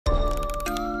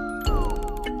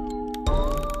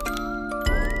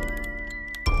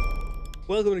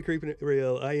Welcome to Creepin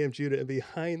Real. I am Judah, and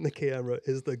behind the camera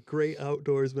is the great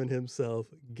outdoorsman himself,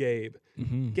 Gabe.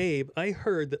 Gabe, I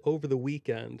heard that over the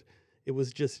weekend it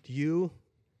was just you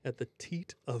at the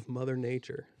teat of Mother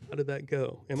Nature. How did that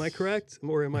go? Am I correct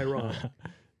or am I wrong?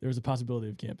 There was a possibility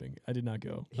of camping. I did not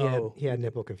go. He had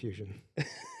nipple confusion.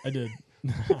 I did.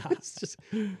 It's just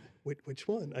which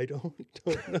one? I don't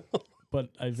know. But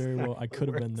I could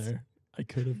have been there. I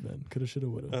could have been. Coulda, shoulda,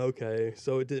 woulda. Okay,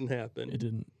 so it didn't happen. It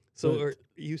didn't. So But are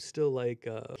you still like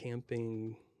a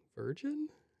camping virgin?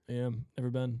 I am. Never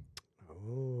been.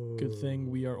 Oh. Good thing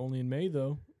we are only in May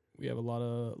though. We have a lot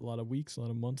of weeks, a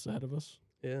lot of months ahead of us,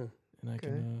 Yeah. and I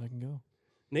can go.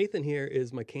 Nathan here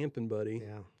is my camping buddy.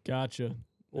 Yeah. Gotcha.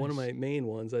 One of Nice. my main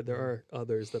ones. There are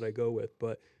others that I go with,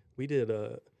 but we did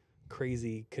a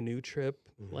crazy canoe trip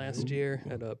last year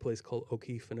at a place called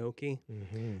Okefenokee.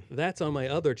 That's on my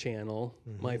other channel,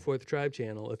 my Fourth Tribe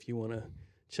channel, if you want to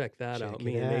check that Check out. it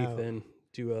Me and out. Nathan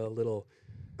do a little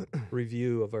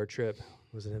review of our trip.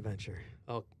 It was an adventure.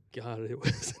 Oh, God, it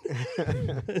was an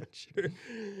adventure.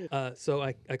 So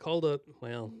I called up,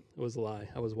 well, it was a lie.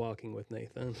 I was walking with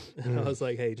Nathan. And I was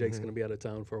like, hey, Jake's going to be out of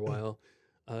town for a while.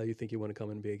 You think you want to come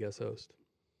and be a guest host?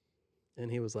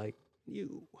 And he was like,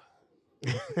 you.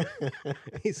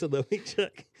 He said, let me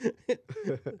check.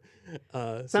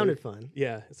 Sounded fun.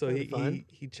 Yeah. So Sounded fun.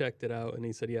 he checked it out and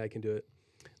he said, yeah, I can do it.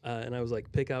 And I was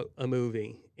like, pick out a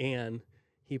movie. And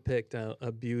he picked out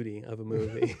a beauty of a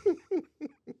movie.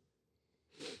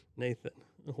 Nathan,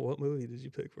 what movie did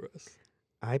you pick for us?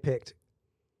 I picked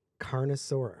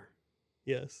Carnosaur.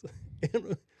 Yes.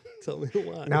 And tell me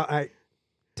why. Now I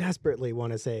desperately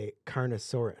want to say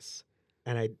Carnosaurus,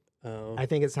 and I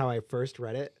think it's how I first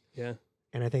read it, yeah.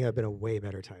 and I think that'd been a way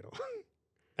better title.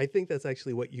 I think that's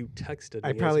actually what you texted me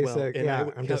I probably as well. said, And yeah,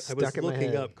 I I'm just was stuck in my looking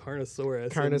head. up Carnosaurus.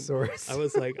 and Carnosaurus. I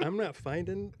was like, I'm not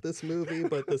finding this movie,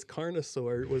 but this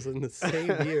Carnosaur was in the same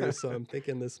year, so I'm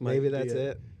thinking this might Maybe be that's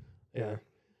it. Yeah.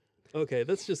 Okay,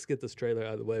 let's just get this trailer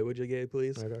out of the way, would you, Gabe,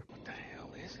 please? Okay. What the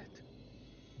hell is it?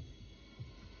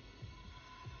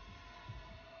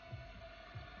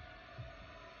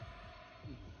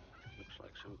 Looks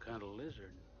like some kind of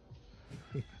lizard.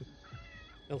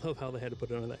 I love how they had to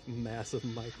put it on that massive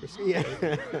microscope. Yeah.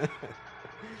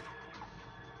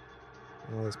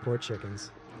 All those poor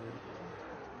chickens.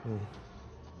 Mm.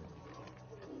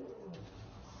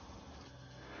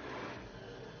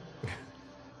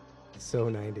 So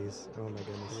 90s. Oh my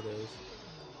goodness. It is.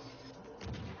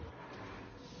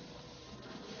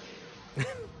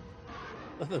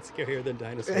 Nothing scarier than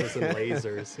dinosaurs and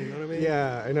lasers. You know what I mean?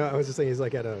 Yeah, I know. I was just saying he's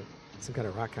like at some kind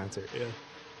of rock concert. Yeah.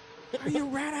 Are you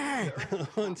ready?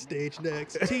 On stage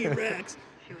next, T-Rex.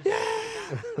 She was The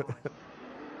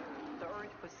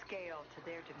earth was scaled to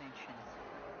their dimensions.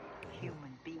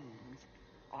 Human beings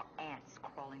are ants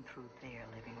crawling through their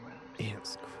living rooms.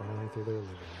 Ants crawling through their living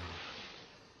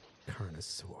room.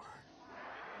 Carnosaur.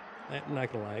 I'm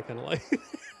not gonna lie, I kind of like.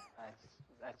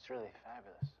 That's really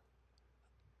fabulous.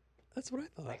 That's what I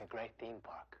thought. Like a great theme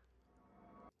park.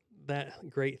 That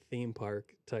great theme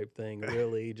park type thing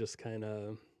really just kind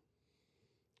of,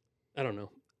 I don't know.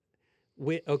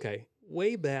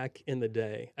 Way back in the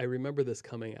day, I remember this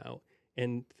coming out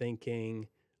and thinking,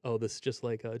 oh, this is just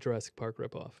like a Jurassic Park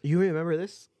ripoff. You remember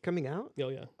this coming out? Oh,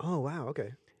 yeah. Oh, wow.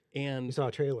 Okay. You And saw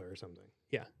a trailer or something?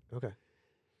 yeah, Okay.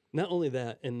 not only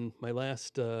that, in my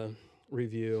last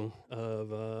review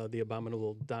of the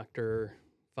Abominable Doctor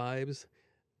Vibes,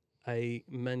 I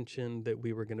mentioned that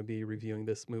we were going to be reviewing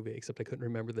this movie, except I couldn't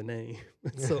remember the name.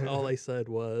 So all I said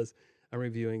was, I'm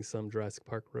reviewing some Jurassic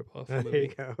Park ripoff There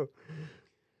movie. you go.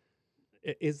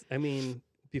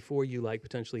 Before you like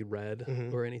potentially read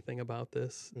Mhm. or anything about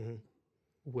this, Mhm.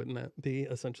 wouldn't that be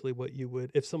essentially what you would,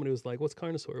 if somebody was like, what's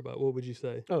Carnosaur about? What would you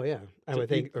say? Oh, yeah. I So would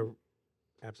think,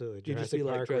 absolutely. You'd just be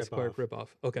like Jurassic Park ripoff.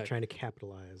 Okay. Trying to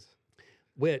capitalize.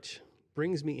 Which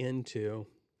brings me into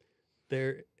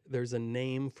there's a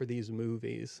name for these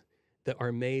movies that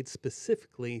are made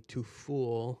specifically to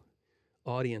fool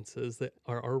audiences that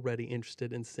are already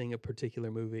interested in seeing a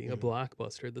particular movie, a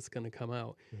blockbuster that's going to come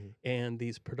out. And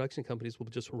these production companies will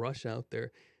just rush out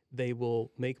there. They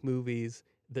will make movies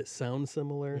that sound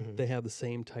similar. They have the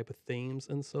same type of themes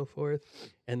and so forth.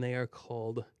 And they are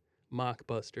called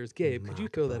mockbusters. Gabe, could you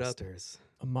throw that up? Mockbusters.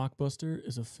 A mockbuster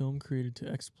is a film created to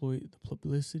exploit the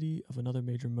publicity of another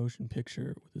major motion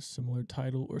picture with a similar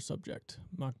title or subject.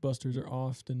 Mockbusters are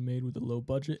often made with a low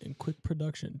budget and quick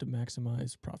production to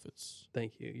maximize profits.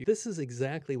 Thank you. This is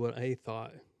exactly what I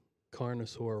thought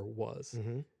Carnosaur was.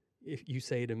 Mhm. If you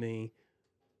say to me,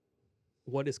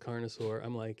 what is Carnosaur?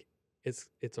 I'm like, it's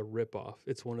a ripoff.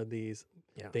 It's one of these.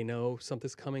 Yeah. They know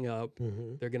something's coming up.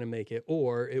 Mm-hmm. They're gonna make it,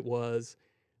 or it was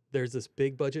there's this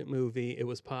big budget movie. It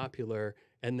was popular,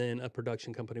 and then a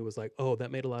production company was like, "Oh, that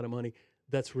made a lot of money.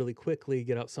 Let's really quickly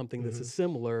get out something that's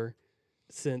similar,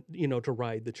 to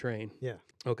ride the train." Yeah.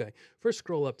 Okay. First,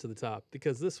 scroll up to the top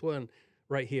because this one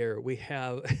right here we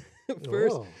have.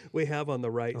 First, Oh. we have on the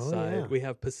right side, yeah. we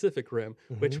have Pacific Rim,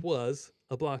 which was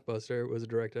a blockbuster. It was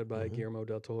directed by Guillermo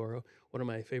del Toro, one of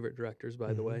my favorite directors,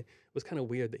 by the way. It was kind of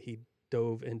weird that he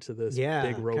dove into this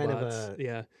big robots. Kind of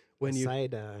a, when you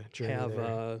side journey have,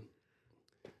 there.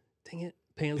 dang it,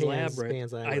 Pan's Labyrinth.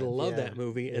 Pan's I Labyrinth, love yeah. that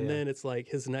movie. Yeah, And yeah. then it's like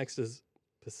his next is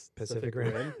Pacific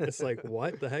Rim. Rim. It's like,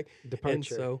 what the heck? Departure. And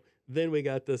so then we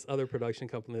got this other production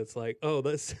company that's like, oh,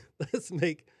 let's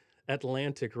make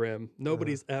Atlantic Rim.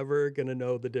 Nobody's ever gonna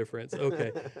know the difference.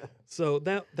 Okay, so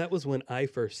that was when I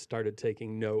first started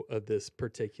taking note of this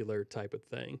particular type of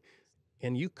thing,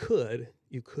 and you could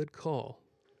call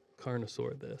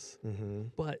Carnosaur this,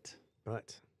 but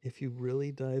if you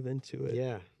really dive into it,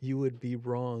 Yeah. you would be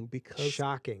wrong because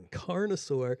Shocking.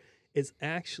 Carnosaur is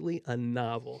actually a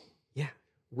novel Yeah.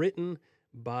 written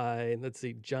by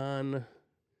John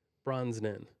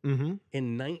Bronsnan Mm-hmm.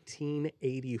 in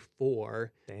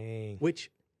 1984, Dang.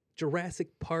 which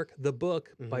Jurassic Park, the book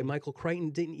by Michael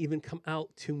Crichton, didn't even come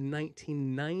out to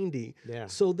 1990. Yeah.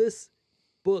 So this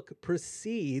book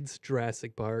precedes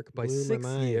Jurassic Park by Blew my 6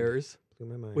 mind. years, Blew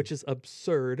my mind. which is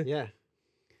absurd. Yeah.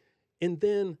 And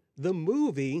then the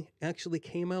movie actually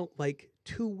came out like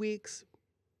 2 weeks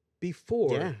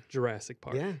before Yeah. Jurassic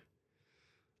Park. Yeah.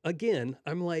 Again,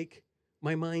 I'm like,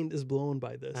 my mind is blown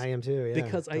by this. I am too. Yeah.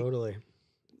 Because totally.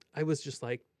 I was just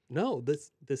like, no,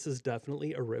 this is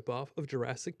definitely a ripoff of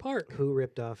Jurassic Park. Who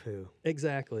ripped off who?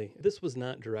 Exactly. This was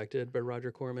not directed by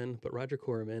Roger Corman, but Roger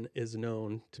Corman is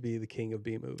known to be the king of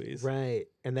B movies. Right.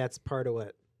 And that's part of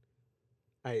what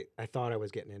I thought I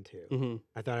was getting into. Mm-hmm.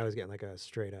 I thought I was getting like a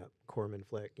straight up Corman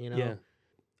flick, you know? Yeah.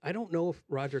 I don't know if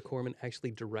Roger Corman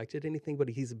actually directed anything, but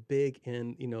he's big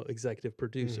in, executive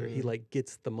producer. He like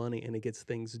gets the money and he gets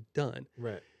things done.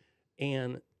 Right.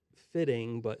 And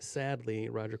fitting, but sadly,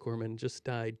 Roger Corman just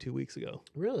died 2 weeks ago.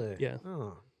 Really? Yeah.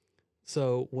 Oh.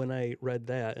 So when I read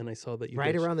that and I saw that you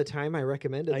Right did around the time I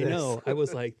recommended I this. know. I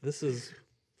was like, this is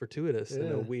fortuitous in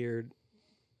Yeah. a weird,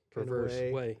 Kind of perverse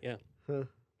way. way. Yeah. Huh.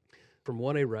 From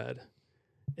what I read,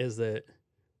 is that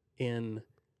in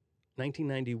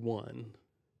 1991,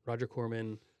 Roger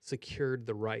Corman secured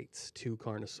the rights to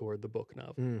Carnosaur, the book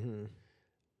novel. Mm-hmm.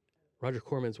 Roger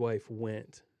Corman's wife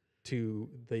went to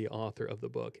the author of the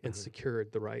book and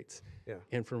secured the rights. Yeah.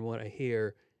 And from what I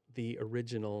hear, the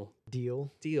original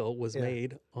Deal. was Yeah.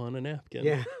 made on a napkin.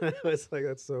 Yeah. It's like,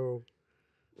 that's so,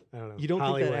 I don't know. You don't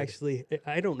Hollywood. think that actually?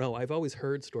 I don't know. I've always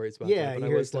heard stories about Yeah, that, but you I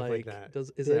hear was stuff like like, that.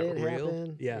 is Did that it real?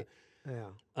 happen? Yeah.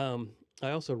 Yeah. I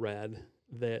also read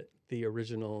that the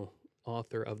original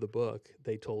author of the book,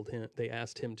 they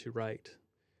asked him to write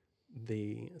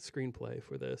the screenplay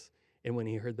for this, and when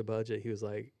he heard the budget, he was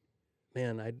like,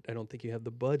 "Man, I don't think you have the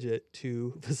budget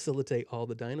to facilitate all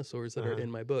the dinosaurs that are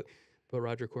in my book." But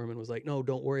Roger Corman was like, "No,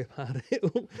 don't worry about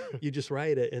it. You just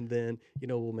write it, and then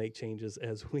we'll make changes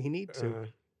as we need to."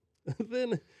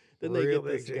 Then they Real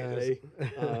get this big guy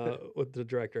changes. with the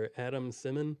director Adam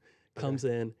Simon comes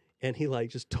in, and he like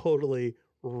just totally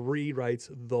rewrites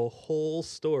the whole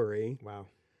story. Wow.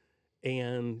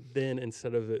 And then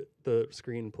instead of the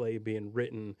screenplay being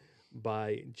written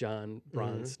by John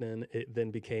Bronsnan, it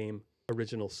then became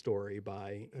original story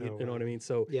by, you know what I mean?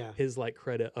 So Yeah. his like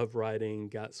credit of writing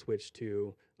got switched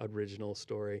to original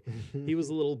story. He was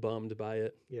a little bummed by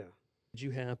it. Yeah. Did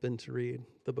you happen to read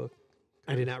the book?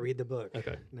 I did not read the book.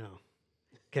 Okay. No.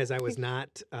 Because I was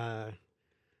not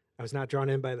drawn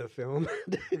in by the film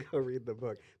to go read the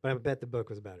book. But I bet the book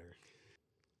was better.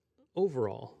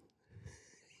 Overall,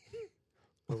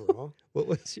 Overall. what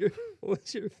was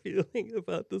your feeling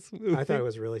about this movie? I thought it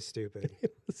was really stupid.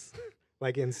 It was,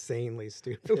 Like insanely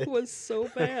stupid. it was so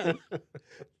bad.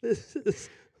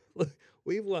 Look,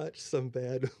 we've watched some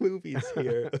bad movies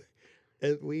here,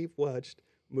 and we've watched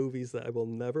movies that I will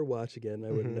never watch again.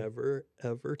 I would never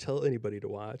ever tell anybody to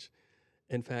watch.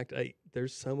 In fact,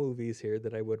 there's some movies here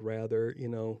that I would rather,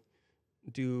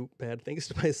 do bad things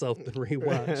to myself than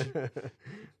rewatch.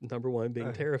 Number one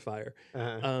being Terrifier,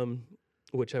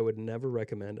 which I would never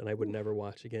recommend and I would never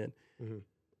watch again.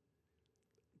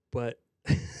 But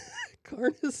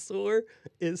Carnosaur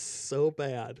is so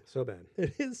bad. So bad.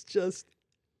 It is just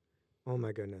Oh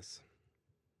my goodness.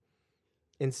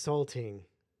 Insulting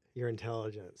your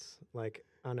intelligence, like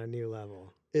on a new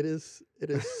level. it is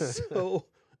so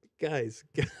guys.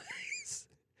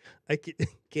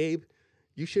 Gabe,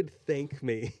 You should thank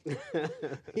me.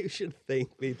 You should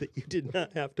thank me that you did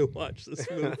not have to watch this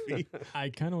movie. I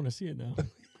kind of want to see it now.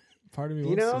 Part of me You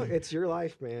wants know, to. it's your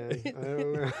life, man. I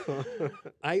don't know.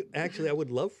 I would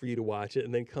love for you to watch it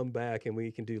and then come back and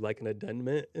we can do like an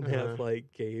addendum and have like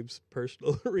Gabe's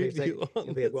personal It's like- review on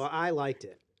you'll be this. like, well, I liked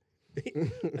it.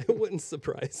 It wouldn't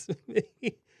surprise me.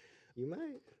 You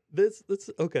might. This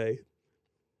okay.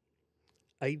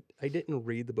 I didn't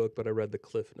read the book, but I read the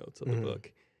cliff notes of the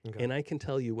book. Okay. And I can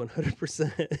tell you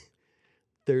 100%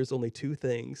 there's only two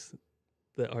things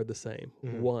that are the same.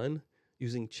 One,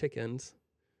 using chickens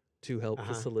to help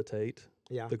facilitate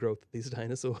Yeah. the growth of these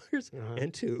dinosaurs. Uh-huh.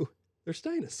 And two, there's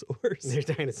dinosaurs. They're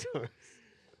dinosaurs.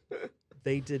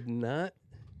 They did not,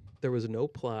 there was no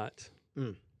plot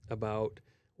about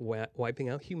wiping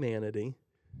out humanity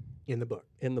In the book.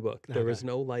 in the book. There was Okay.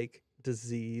 no like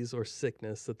disease or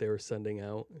sickness that they were sending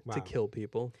out to Wow. kill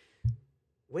people.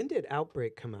 When did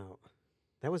Outbreak come out?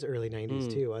 That was early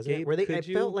 90s too, wasn't Gabe, it? Were they? could I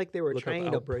you felt like they were look up trying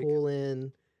to Outbreak? pull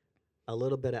in a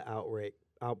little bit of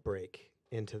Outbreak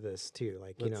into this too.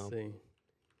 Like, Let's see.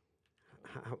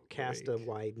 cast a Outbreak.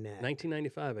 wide net.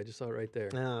 1995. I just saw it right there.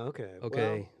 Oh, okay.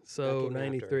 Okay. Well, So came after.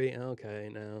 93. Okay.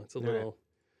 No, it's a All right. little.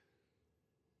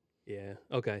 Yeah.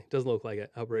 Okay. Doesn't look like it.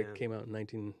 Outbreak Yeah. came out in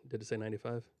 19. Did it say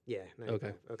 95? yeah.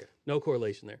 95. Okay. No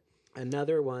correlation there.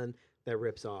 Another one that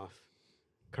rips off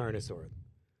Carnosaur.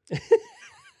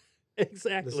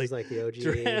 Exactly. This is like the OG.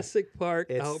 Jurassic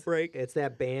Park It's- Outbreak. It's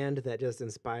that band that just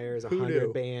inspires Who 100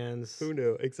 knew? bands. Who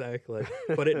knew? Exactly.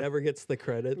 But it never gets the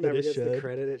credit that Never it gets should. the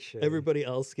credit it should. Everybody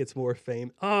else gets more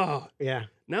fame. Oh, Yeah.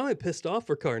 now I'm pissed off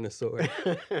for Carnosaur.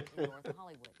 North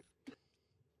Hollywood.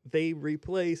 They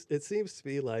replaced, it seems to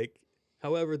be like,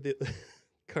 however, the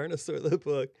Carnosaur, the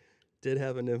book, did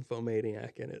have a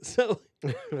nymphomaniac in it. So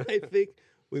I think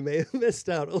we may have missed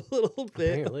out a little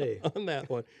bit Apparently. on that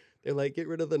one. They're like, get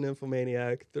rid of the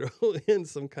nymphomaniac, throw in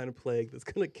some kind of plague that's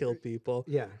going to kill people.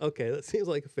 Yeah. Okay, that seems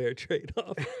like a fair trade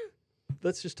off.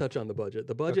 Let's just touch on the budget.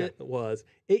 The budget was,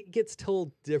 it gets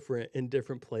told different in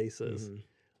different places.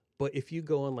 But if you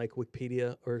go on like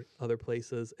Wikipedia or other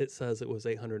places, it says it was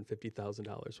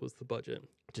 $850,000 was the budget.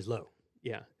 Which is low.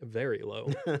 Yeah, very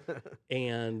low.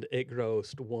 And it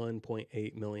grossed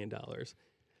 $1.8 million.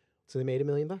 So they made $1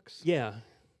 million. Yeah,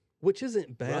 which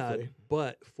isn't bad, Roughly.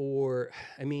 but for,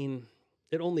 I mean,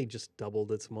 it only just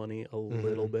doubled its money a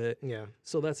little bit. Yeah.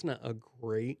 So that's not a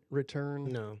great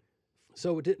return. No.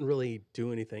 So it didn't really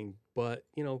do anything, but,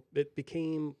 you know,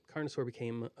 Carnosaur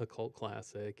became a cult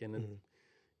classic and it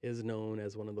is known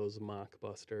as one of those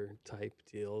mockbuster type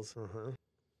deals. Uh-huh.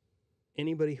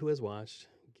 Anybody who has watched,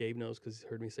 Gabe knows because he's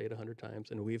heard me say it 100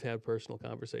 times, and we've had personal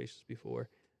conversations before.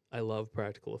 I love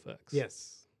practical effects.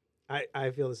 Yes. I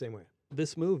feel the same way.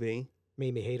 This movie,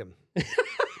 Made me hate him.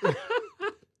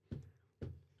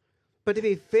 But to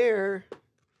be fair,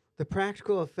 the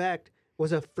practical effect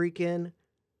was a freaking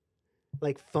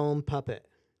like foam puppet.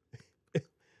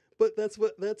 but that's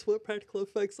what practical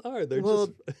effects are. They're Well,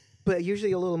 just but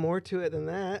usually a little more to it than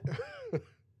that.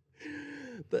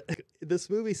 this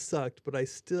movie sucked, but I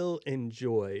still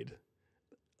enjoyed.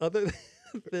 Other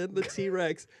than the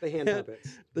T-Rex, The hand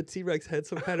puppets. the T-Rex had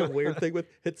some kind of weird thing with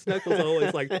its knuckles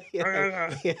always like,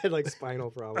 Yeah, he had like spinal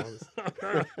problems.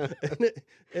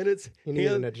 and its He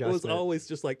needed an hand was adjustment. always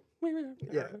just like,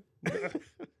 Yeah.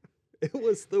 It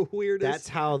was the weirdest. That's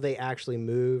how they actually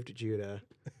moved Judah.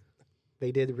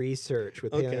 They did research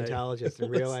with Okay. paleontologists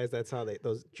and realized that's how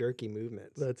those jerky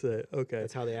movements. That's it. Okay.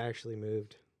 That's how they actually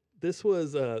moved. This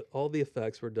was all the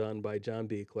effects were done by John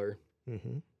Buechler,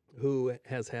 Mm-hmm. who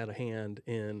has had a hand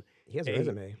in He has a A-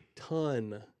 resume.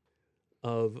 ton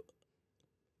of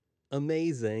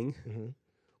amazing Mm-hmm.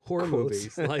 horror Quotes.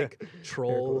 movies like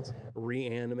Troll, quotes.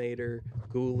 Reanimator,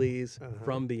 Ghoulies, Uh-huh.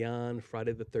 From Beyond,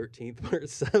 Friday the 13th, Part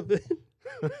 7.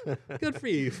 Good for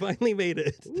you. You finally made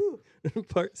it.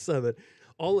 Part 7.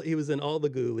 He was in all the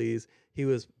Ghoulies. He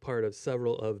was part of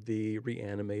several of the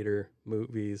Reanimator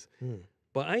movies. Mm.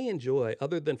 But I enjoy,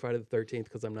 other than Friday the 13th,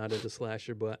 because I'm not into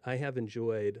slasher, but I have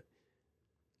enjoyed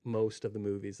most of the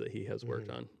movies that he has worked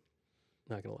on.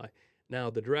 Not going to lie. Now,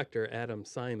 the director, Adam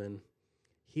Simon,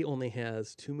 he only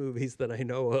has 2 movies that I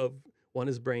know of. One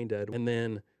is Brain Dead, and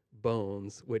then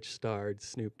Bones, which starred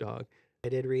Snoop Dogg. I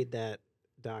did read that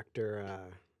Dr.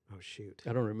 Oh, shoot.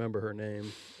 I don't remember her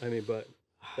name. I mean, but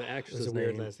the actress's a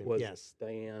weird name last name. was Yes.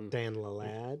 Diane. Dan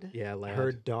Lalad. Yeah, Ladd.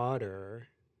 Her daughter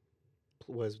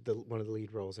was one of the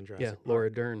lead roles in Jurassic Yeah, Park.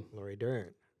 Laura Dern. Laurie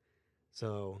Dern.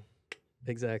 So,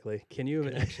 Exactly. Can you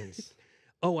imagine? connections.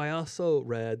 Oh, I also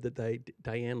read that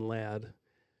Diane Ladd,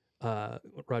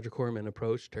 Roger Corman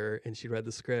approached her and she read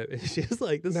the script and she was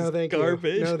like, "This No, is thank you.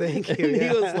 garbage." No, thank you. And he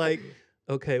Yeah. was like,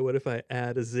 okay, what if I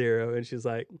add a 0? And she's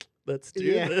like, let's do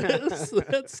Yeah. this.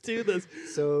 Let's do this.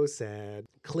 So sad.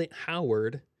 Clint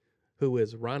Howard, who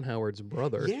is Ron Howard's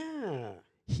brother, Yeah.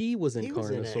 he was in He was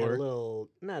in a Carnosaur. little,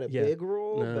 not a Yeah. big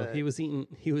role, No, but he was eating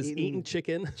eating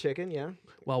chicken chicken, yeah.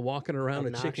 while walking around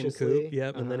a chicken coop. Obnoxiously.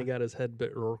 Yep, and then he Uh-huh. got his head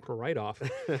bit right off.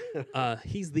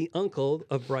 He's the uncle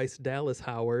of Bryce Dallas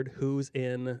Howard, who's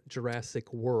in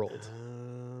Jurassic World.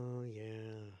 Oh, yeah.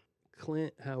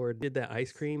 Clint Howard did that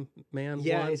ice cream man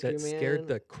Yeah, one Ice that Cream scared Man.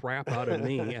 the crap out of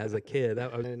me as a kid.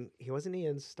 And wasn't he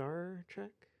in Star Trek?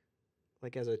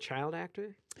 Like as a child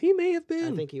actor? He may have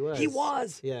been. I think he was. He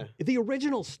was. Yeah. The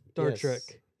original Star Yes. Trek.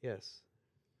 Yes.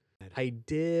 I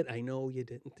know you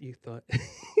didn't. You thought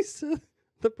he said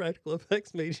the practical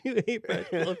effects made you hate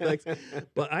practical effects,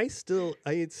 but I still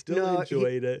No,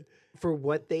 enjoyed it. For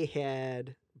what they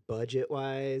had budget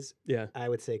wise, Yeah. I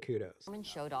would say kudos. Corman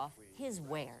showed off his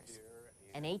wares.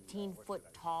 An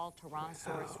 18-foot tall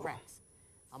Tyrannosaurus Rex,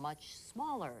 a much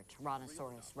smaller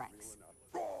Tyrannosaurus Rex,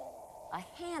 a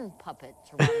hand puppet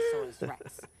Tyrannosaurus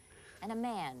Rex, and a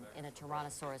man in a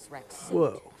Tyrannosaurus Rex suit.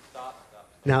 Whoa.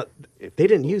 Now, they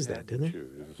didn't use that, did they?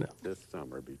 Choose this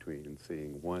summer between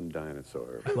seeing one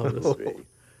dinosaur Love this. movie.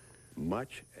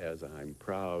 Much as I'm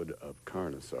proud of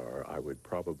Carnosaur, I would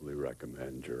probably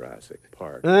recommend Jurassic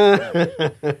Park.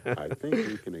 I think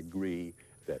we can agree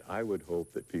that I would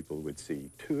hope that people would see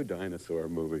 2 dinosaur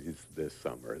movies this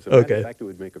summer. As a matter Okay. of fact, it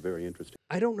would make a very interesting.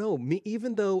 I don't know. Me,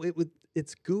 even though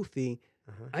it's goofy,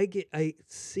 Uh-huh. I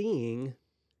seeing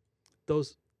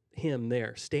him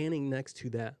there standing next to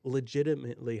that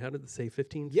legitimately. How did it say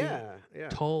 15 feet? Yeah, yeah.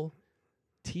 Tall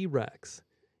T-Rex.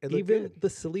 It looked Even good. the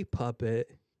silly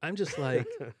puppet. I'm just like,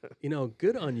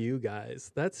 good on you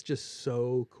guys. That's just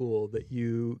so cool that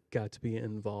you got to be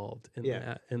involved in Yeah.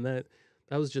 that. And that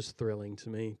was just thrilling to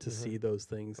me to see those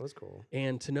things. That was cool.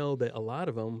 And to know that a lot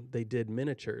of them, they did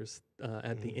miniatures.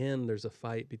 At the Mm-hmm. end, there's a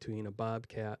fight between a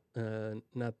bobcat,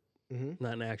 not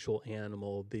an actual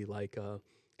animal, the like,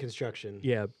 Construction.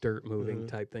 dirt moving Mm-hmm.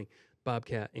 type thing,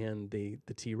 bobcat and the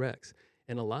T-Rex.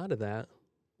 And a lot of that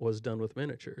was done with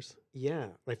miniatures. Yeah,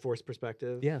 like forced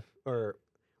perspective. Yeah. Or,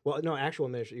 well, no, actual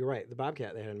miniature. You're right. The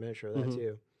Bobcat, they had a miniature of that Mhm.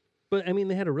 too. But I mean,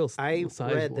 they had a real I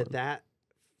size read one. that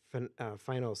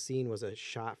final scene was a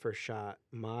shot-for-shot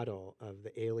model of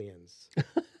the aliens.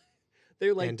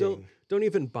 They're like, ending. don't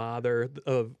even bother.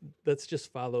 Let's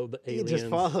just follow the You aliens. just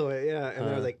follow it, yeah. And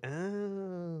I was Uh, like,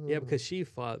 oh. Yeah, because she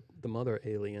fought the mother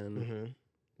alien Mhm.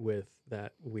 with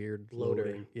that weird loader,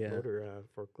 loading. Yeah, loader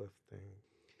forklift thing.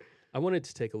 I wanted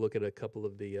to take a look at a couple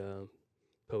of the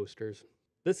posters.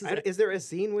 This is Is there a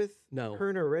scene with No.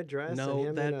 her in a red dress? and no,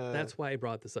 him in that's why I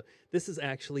brought this up. This is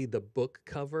actually the book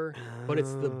cover, but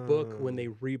it's the book when they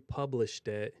republished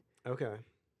it. Okay,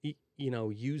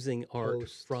 Using art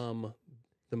Post. from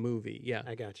the movie. Yeah,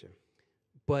 I got you.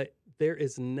 but there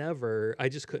is never. I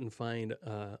just couldn't find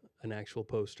an actual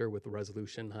poster with the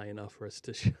resolution high enough for us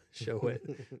to show it,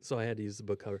 so I had to use the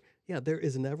book cover. Yeah, there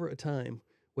is never a time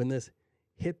when this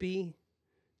hippie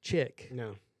chick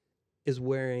No. is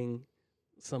wearing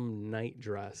some night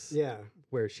dress. Yeah.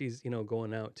 Where she's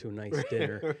going out to a nice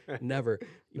dinner. Right. Never.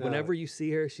 No. Whenever you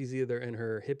see her, she's either in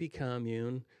her hippie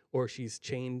commune or she's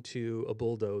chained to a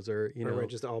bulldozer. Or we're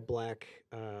just all black.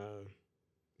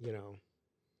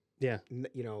 Yeah,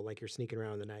 Like you're sneaking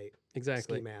around in the night.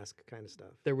 exactly. Ski mask kind of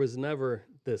stuff. There was never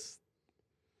this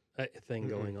thing Mm-mm.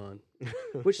 going on.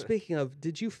 Which, speaking of,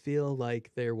 did you feel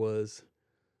like there was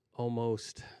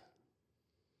almost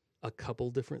a couple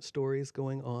different stories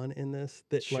going on in this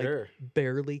that Sure. like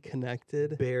barely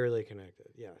connected? Barely connected.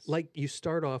 Yes. Like you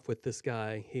start off with this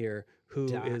guy here who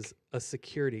is Doc. a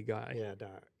security guy. Yeah,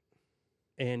 Doc.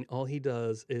 And all he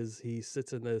does is he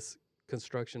sits in this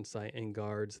construction site and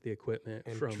guards the equipment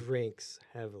And from drinks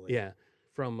heavily.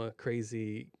 from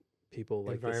crazy people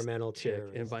like Environmental this chick,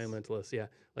 terrorists. environmentalists,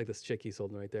 like this chick he's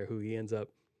holding right there, who he ends up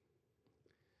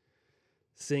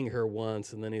seeing her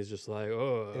once, and then he's just like,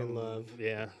 oh, In love.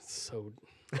 yeah, so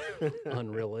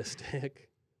unrealistic.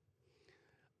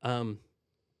 And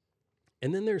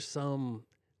then there's some.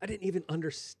 I didn't even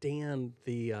understand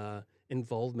the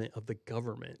involvement of the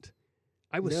government.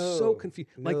 I was so confused.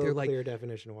 Like no they're like, clear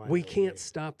definition why. we that would can't be.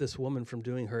 stop this woman from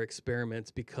doing her experiments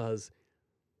because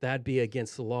that'd be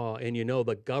against the law. And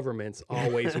the government's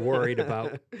always worried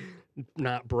about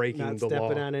not breaking Not the law.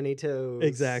 stepping on any toes.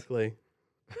 Exactly.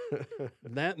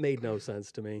 That made no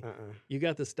sense to me. Uh-uh. You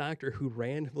got this doctor who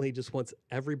randomly just wants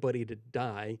everybody to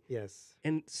die. Yes.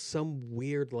 And some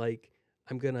weird, like,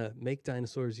 I'm going to make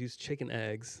dinosaurs use chicken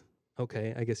eggs.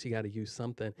 Okay, I guess you got to use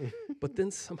something. But then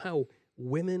somehow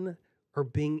women are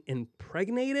being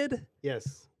impregnated?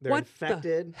 Yes. They're What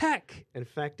infected. the heck?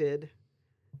 Infected.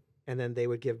 and then they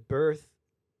would give birth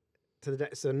to the.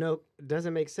 So no, it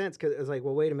doesn't make sense because it's like,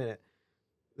 well, wait a minute,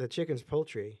 the chicken's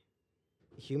poultry,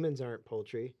 humans aren't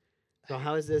poultry, so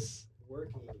how is this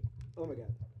working? Oh my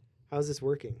god, how is this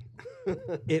working?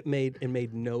 It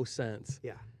made no sense.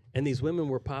 Yeah. And these women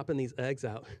were popping these eggs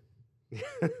out.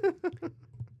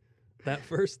 That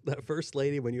first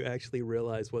lady, when you actually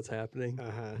realize what's happening,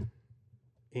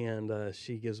 and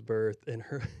she gives birth, and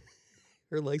her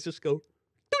legs just go.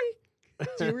 Doink!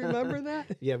 Do you remember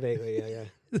that? Yeah, vaguely. Yeah.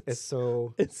 It's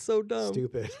so dumb.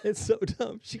 stupid. It's so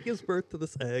dumb. She gives birth to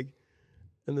this egg,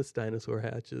 and this dinosaur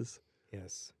hatches.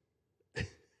 Yes.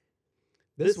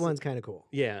 This one's kind of cool.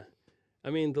 Yeah,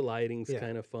 I mean the lighting's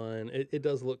kind of fun. It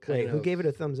does look kind Wait, of. who gave it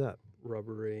a thumbs up?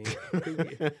 Rubbery.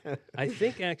 I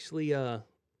think actually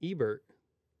Ebert.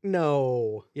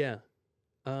 No. Yeah.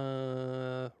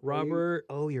 Robert.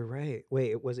 Oh, you're right.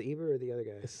 Wait, was it Ebert or the other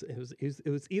guy? It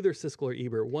was either Siskel or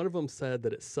Ebert. One of them said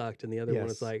that it sucked, and the other one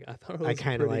was like, I thought it was I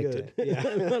kind of liked good. it. Yeah.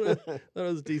 I thought it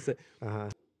was decent.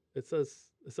 It says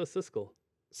Siskel.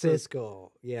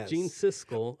 Siskel, yes. Gene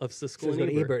Siskel of Siskel and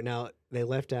and Ebert. Ebert. Now, they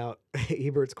left out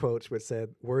Ebert's quotes, which said,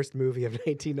 worst movie of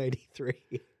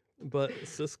 1993. But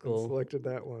Siskel selected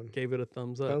that one. Gave it a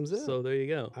thumbs up. Thumbs up. So there you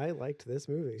go. I liked this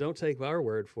movie. Don't take our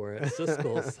word for it.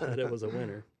 Siskel said it was a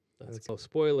winner.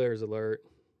 Spoilers alert.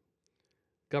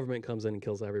 Government comes in and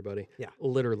kills everybody. Yeah.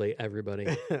 Literally everybody.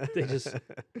 they just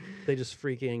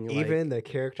freaking even the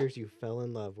characters you fell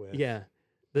in love with. Yeah.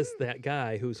 That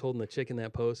guy who's holding the chick in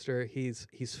that poster, he's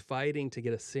fighting to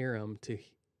get a serum to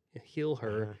heal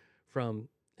her from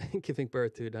giving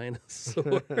birth to a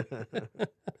dinosaur.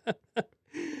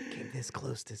 Came this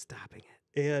close to stopping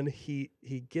it. And he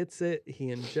gets it, he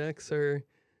injects her,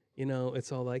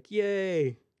 it's all like,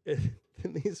 yay. And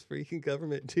these freaking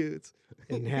government dudes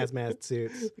in hazmat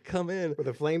suits come in with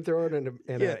a flamethrower and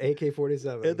an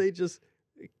AK-47. And they just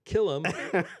kill them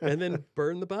and then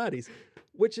burn the bodies,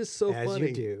 which is so As funny.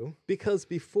 you do. Because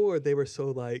before they were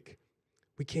so like,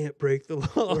 we can't break the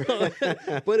law.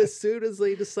 But as soon as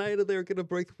they decided they were going to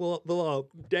break the law,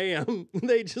 damn,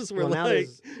 they just were now like,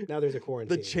 now there's a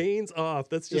quarantine. The chain's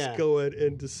off. Let's just go in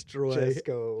and destroy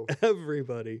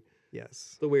everybody.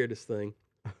 Yes. The weirdest thing.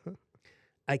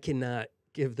 I cannot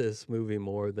give this movie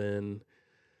more than,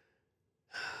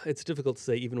 it's difficult to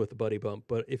say even with the buddy bump,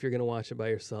 but if you're going to watch it by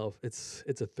yourself, it's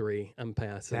a 3. I'm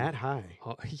passing. That high.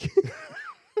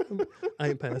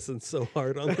 I'm passing so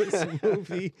hard on this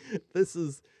movie. This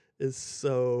is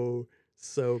so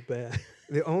bad.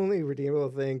 The only redeemable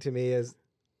thing to me is,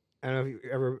 I don't know if you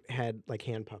ever had like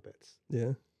hand puppets.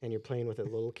 Yeah. And you're playing with a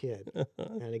little kid.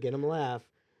 And to get him to laugh,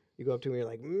 you go up to him and you're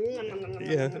like,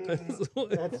 yeah.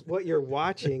 That's what you're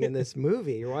watching in this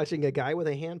movie. You're watching a guy with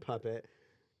a hand puppet,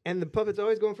 and the puppet's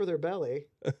always going for their belly.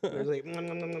 They're like,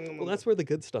 well, that's where the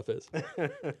good stuff is.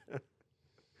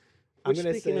 I'm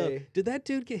gonna say, did that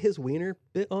dude get his wiener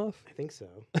bit off? I think so.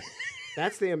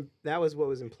 That was what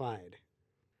was implied.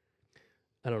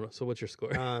 I don't know. So what's your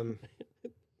score?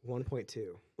 1.2.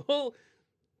 Oh,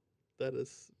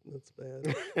 that's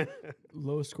bad.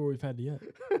 Lowest score we've had yet.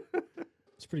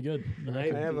 It's pretty good. I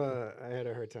had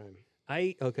a hard time.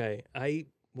 I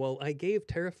gave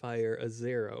Terrifier a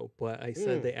 0, but I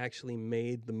said they actually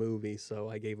made the movie, so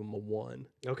I gave them a 1.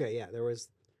 Okay, yeah, there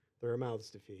were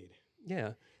mouths to feed.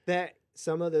 Yeah, that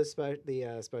some of the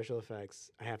special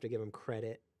effects, I have to give them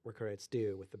credit where credit's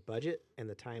due. With the budget and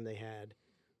the time they had,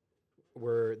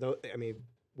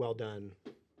 well done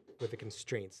with the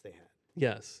constraints they had.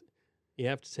 Yes, you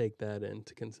have to take that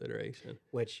into consideration.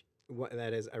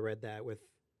 That is, I read that with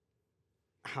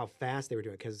how fast they were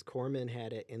doing, because Corman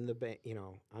had it in the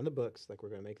on the books, like, we're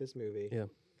going to make this movie. Yeah.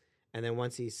 And then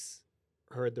once he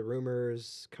heard the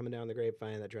rumors coming down the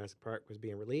grapevine that Jurassic Park was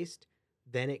being released,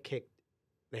 then it kicked.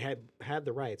 They had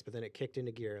the rights, but then it kicked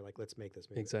into gear. Like, let's make this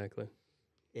movie. Exactly.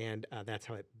 And that's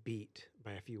how it beat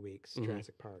by a few weeks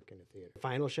Jurassic Park in the theater.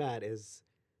 Final shot is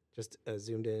just a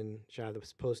zoomed in shot of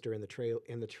this poster in the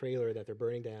trailer that they're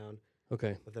burning down.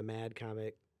 Okay. With the mad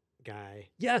comic guy.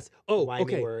 Yes. Oh, Why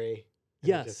okay. me worry?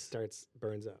 Yes. It just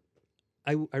burns up.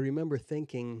 I remember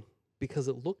thinking, because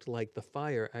it looked like the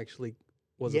fire actually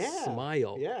was a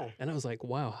smile. Yeah. And I was like,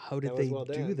 wow, how did they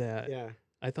do that? Yeah.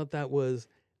 I thought that was,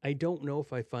 I don't know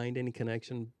if I find any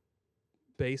connection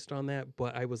based on that,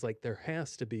 but I was like, there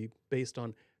has to be, based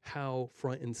on how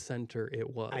front and center it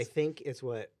was. I think it's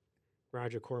what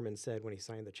Roger Corman said when he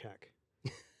signed the check.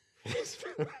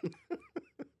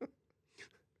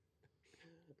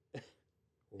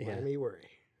 Why me worry?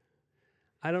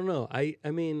 I don't know. I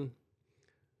mean,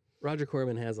 Roger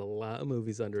Corman has a lot of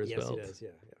movies under his belt. Yes, he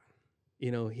does.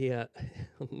 Yeah. He had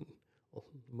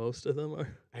most of them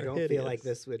are. I don't hideous. feel like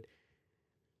this would.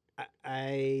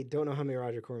 I don't know how many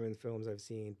Roger Corman films I've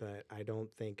seen, but I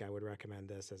don't think I would recommend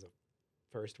this as a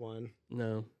first one.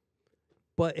 No.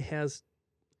 But it has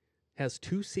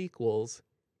 2 sequels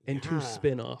and 2 Yeah.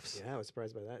 spin-offs, Yeah, I was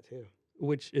surprised by that too.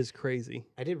 which is crazy.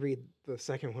 I did read the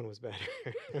second one was better.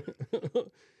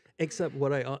 Except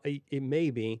it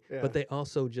may be, Yeah. but they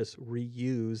also just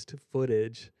reused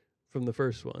footage from the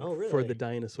first one Oh, for really? the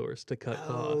dinosaurs to cut Oh,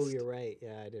 costs. you're right.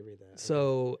 Yeah, I did read that.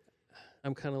 So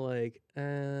I'm kind of like,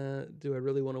 do I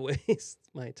really want to waste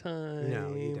my time?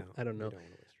 No, you don't. I don't know. You don't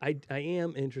wanna waste I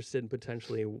am interested in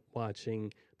potentially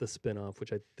watching the spinoff,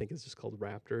 which I think is just called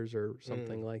Raptors or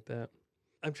something like that.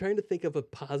 I'm trying to think of a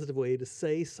positive way to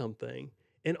say something.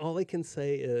 And all I can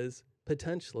say is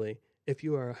potentially, if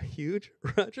you are a huge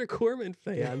Roger Corman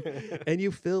fan and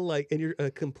you feel like, and you're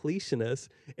a completionist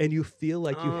and you feel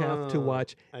like you have to Oh,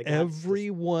 watch I got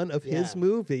every one of his yeah,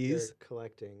 movies, You're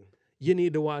collecting. you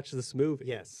need to watch this movie.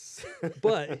 Yes.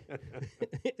 But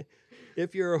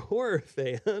if you're a horror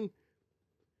fan,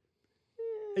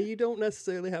 you don't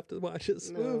necessarily have to watch this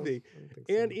No, movie. I don't think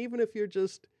And so. even if you're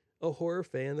just a horror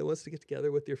fan that wants to get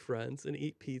together with your friends and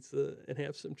eat pizza and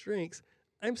have some drinks,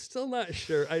 I'm still not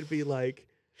sure I'd be like,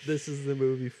 this is the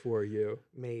movie for you.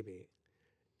 Maybe.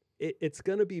 It's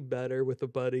going to be better with a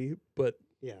buddy, but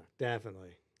Yeah,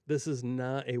 definitely. this is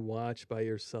not a watch by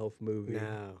yourself movie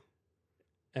No.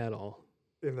 at all.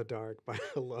 In the dark by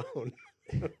alone.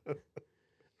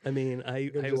 I mean, I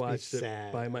You're gonna I just be watched it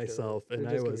sad by after- myself, and you're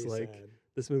I just gonna was be like, sad.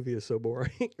 this movie is so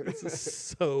boring. This is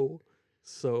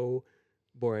so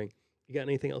boring. You got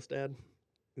anything else to add?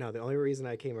 No, the only reason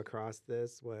I came across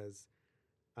this was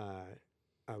a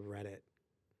Reddit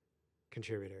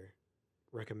contributor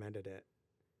recommended it.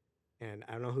 And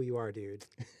I don't know who you are, dude,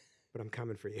 but I'm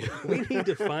coming for you. We need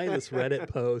to find this Reddit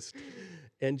post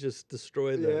and just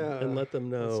destroy them and let them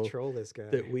know Let's troll this guy.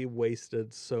 that we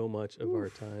wasted so much of our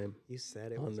time. You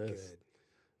said it on was this.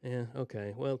 good. Yeah,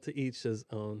 okay. Well, to each his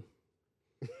own.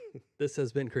 This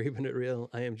has been Creepin' It Real.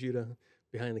 I am Judah.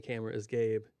 Behind the camera is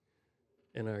Gabe.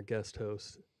 And our guest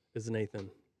host is Nathan.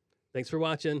 Thanks for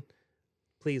watching.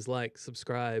 Please like,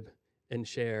 subscribe, and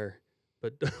share.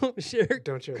 But don't share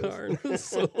Don't share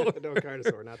this. Carnosaur. No,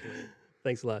 Carnosaur, not the movie.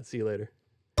 Thanks a lot. See you later.